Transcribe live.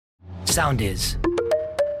Soundis.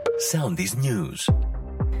 Soundis News.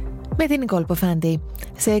 Με την Νικόλ Ποφάντη.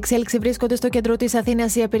 Σε εξέλιξη βρίσκονται στο κέντρο της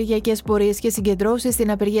Αθήνας οι απεργιακές πορείες και συγκεντρώσεις.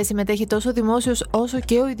 Στην απεργία συμμετέχει τόσο ο δημόσιος όσο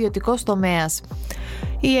και ο ιδιωτικός τομέας.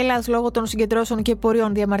 Η Ελλάδα, λόγω των συγκεντρώσεων και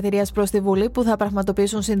πορείων διαμαρτυρίας προς τη Βουλή που θα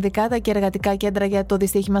πραγματοποιήσουν συνδικάτα και εργατικά κέντρα για το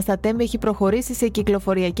δυστύχημα στα ΤΕΜ, έχει προχωρήσει σε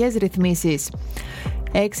κυκλοφοριακές ρυθμίσεις.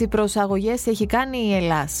 6 προσαγωγές έχει κάνει η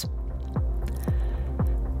Ελλάδα.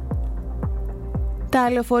 Τα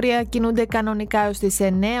λεωφορεία κινούνται κανονικά έως τις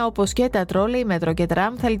 9, όπως και τα τρόλεϊ, μέτρο και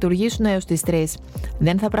τραμ θα λειτουργήσουν έως τις 3.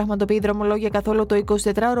 Δεν θα πραγματοποιεί δρομολόγια καθόλου το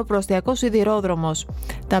 24ωρο προαστιακό σιδηρόδρομος.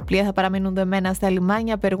 Τα πλοία θα παραμείνουν δεμένα στα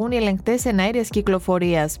λιμάνια, απεργούν οι ελεγκτές εναέριας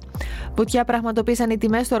κυκλοφορίας. Βουτιά πραγματοποίησαν οι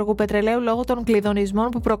τιμές του αργού πετρελαίου λόγω των κλειδονισμών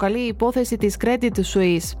που προκαλεί η υπόθεση της Credit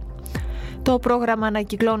Suisse. Το πρόγραμμα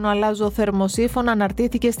ανακυκλώνω αλλάζω θερμοσύφωνα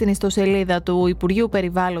αναρτήθηκε στην ιστοσελίδα του Υπουργείου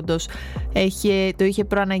Περιβάλλοντος. Το είχε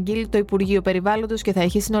προαναγγείλει το Υπουργείο Περιβάλλοντος και θα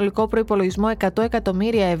έχει συνολικό προϋπολογισμό 100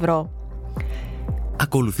 εκατομμύρια ευρώ.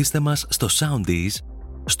 Ακολουθήστε μας στο Soundis,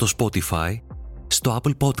 στο Spotify, στο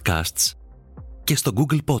Apple Podcasts και στο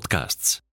Google Podcasts.